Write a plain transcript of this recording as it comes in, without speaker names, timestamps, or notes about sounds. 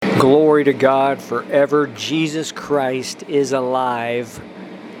Glory to God forever. Jesus Christ is alive.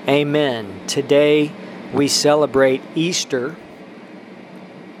 Amen. Today we celebrate Easter,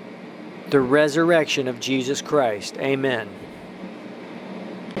 the resurrection of Jesus Christ. Amen.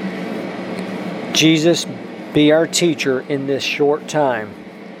 Jesus, be our teacher in this short time.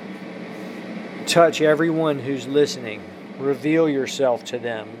 Touch everyone who's listening. Reveal yourself to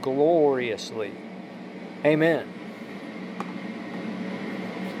them gloriously. Amen.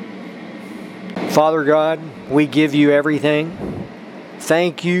 Father God, we give you everything.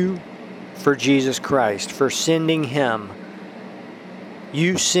 Thank you for Jesus Christ, for sending Him.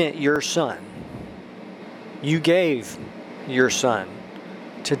 You sent your Son. You gave your Son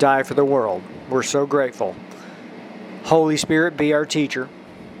to die for the world. We're so grateful. Holy Spirit, be our teacher.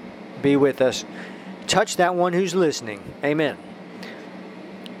 Be with us. Touch that one who's listening. Amen.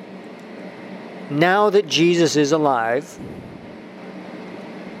 Now that Jesus is alive,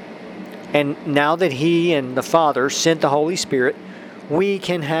 and now that He and the Father sent the Holy Spirit, we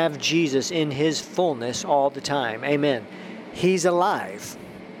can have Jesus in His fullness all the time. Amen. He's alive.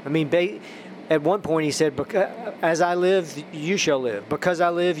 I mean, at one point He said, as I live, you shall live. Because I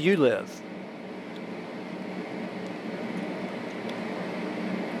live, you live.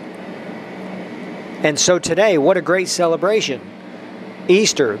 And so today, what a great celebration.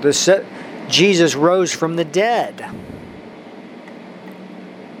 Easter, Jesus rose from the dead.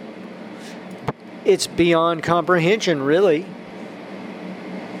 It's beyond comprehension, really.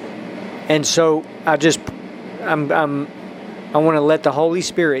 And so I want to let the Holy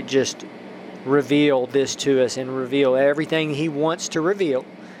Spirit just reveal this to us and reveal everything He wants to reveal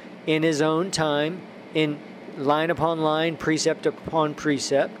in His own time, in line upon line, precept upon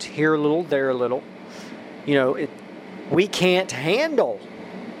precept, here a little, there a little. You know, we can't handle.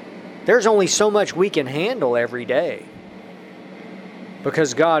 There's only so much we can handle every day.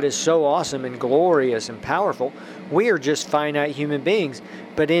 Because God is so awesome and glorious and powerful, we are just finite human beings.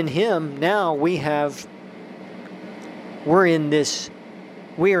 But in Him, now we are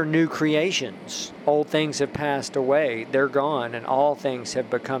new creations. Old things have passed away. They're gone, and all things have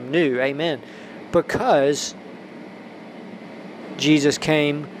become new. Amen. Because Jesus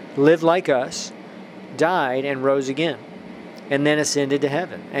came, lived like us, died, and rose again, and then ascended to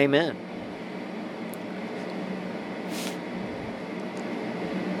heaven. Amen.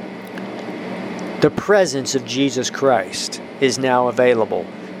 The presence of Jesus Christ is now available.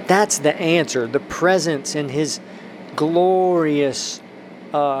 That's the answer. The presence in His glorious,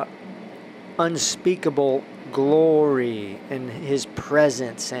 unspeakable glory, and His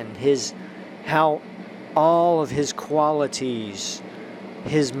presence, and how all of His qualities,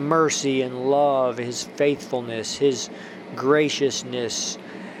 His mercy and love, His faithfulness, His graciousness.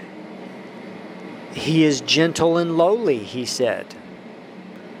 He is gentle and lowly, He said.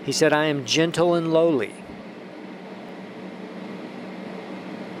 He said, I am gentle and lowly.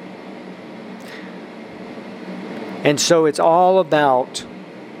 And so it's all about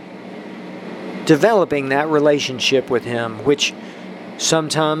developing that relationship with Him, which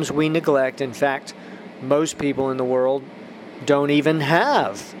sometimes we neglect. In fact, most people in the world don't even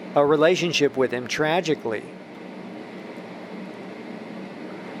have a relationship with Him, tragically.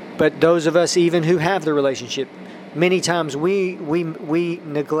 But those of us even who have the relationship, many times we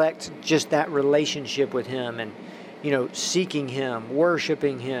neglect just that relationship with Him, and seeking Him,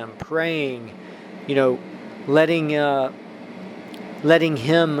 worshiping Him, praying, letting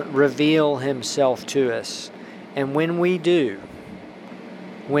Him reveal Himself to us. And when we do,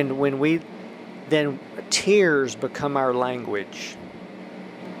 then tears become our language,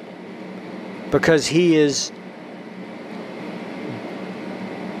 because He's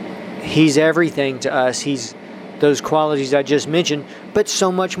everything to us. He's those qualities I just mentioned, but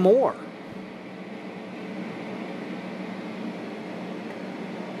so much more.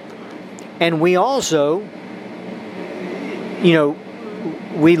 And we also,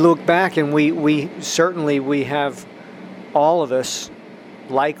 we look back and we certainly have, all of us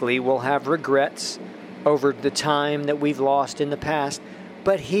likely will have regrets over the time that we've lost in the past,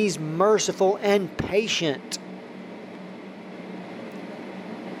 but He's merciful and patient.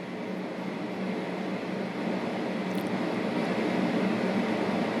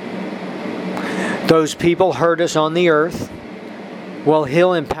 Those people hurt us on the earth. Well,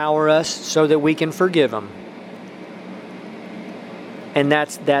 He'll empower us so that we can forgive them. And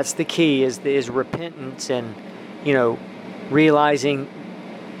that's the key, is repentance, and realizing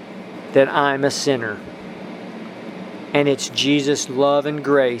that I'm a sinner. And it's Jesus' love and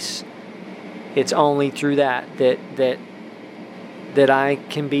grace. It's only through that I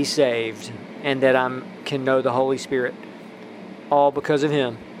can be saved, and that I can know the Holy Spirit. All because of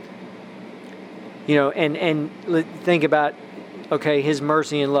Him. Think about, okay, His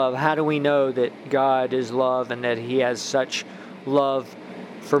mercy and love. How do we know that God is love and that He has such love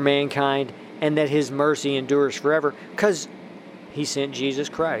for mankind and that His mercy endures forever? Because He sent Jesus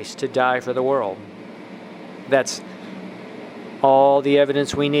Christ to die for the world. That's all the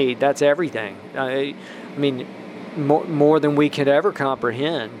evidence we need. That's everything. I mean, more than we could ever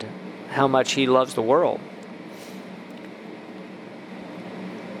comprehend how much He loves the world.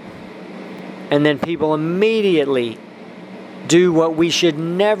 And then people immediately do what we should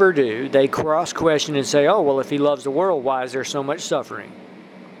never do. They cross-question and say, oh, well, if He loves the world, why is there so much suffering?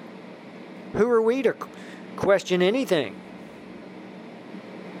 Who are we to question anything?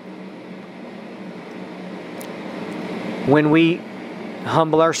 When we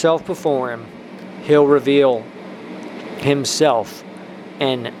humble ourselves before Him, He'll reveal Himself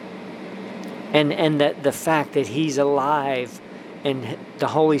and that the fact that He's alive and the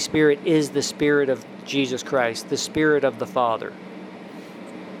Holy Spirit is the Spirit of Jesus Christ, the Spirit of the Father.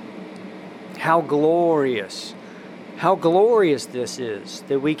 How glorious this is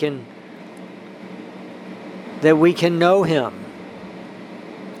that we can know Him.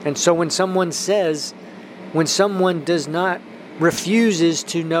 And so when someone refuses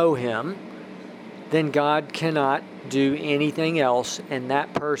to know Him, then God cannot do anything else, and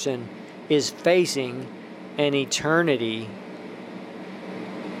that person is facing an eternity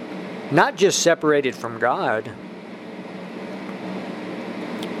not just separated from God,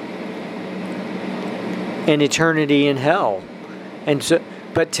 an eternity in hell.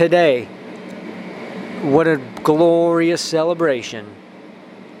 But today, what a glorious celebration,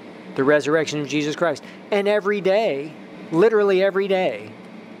 the resurrection of Jesus Christ. And every day, literally every day,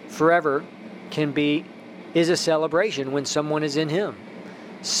 forever, is a celebration when someone is in Him,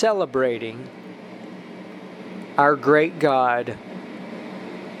 celebrating our great God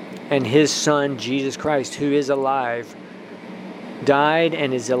and His Son, Jesus Christ, who is alive, died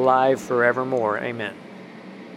and is alive forevermore. Amen.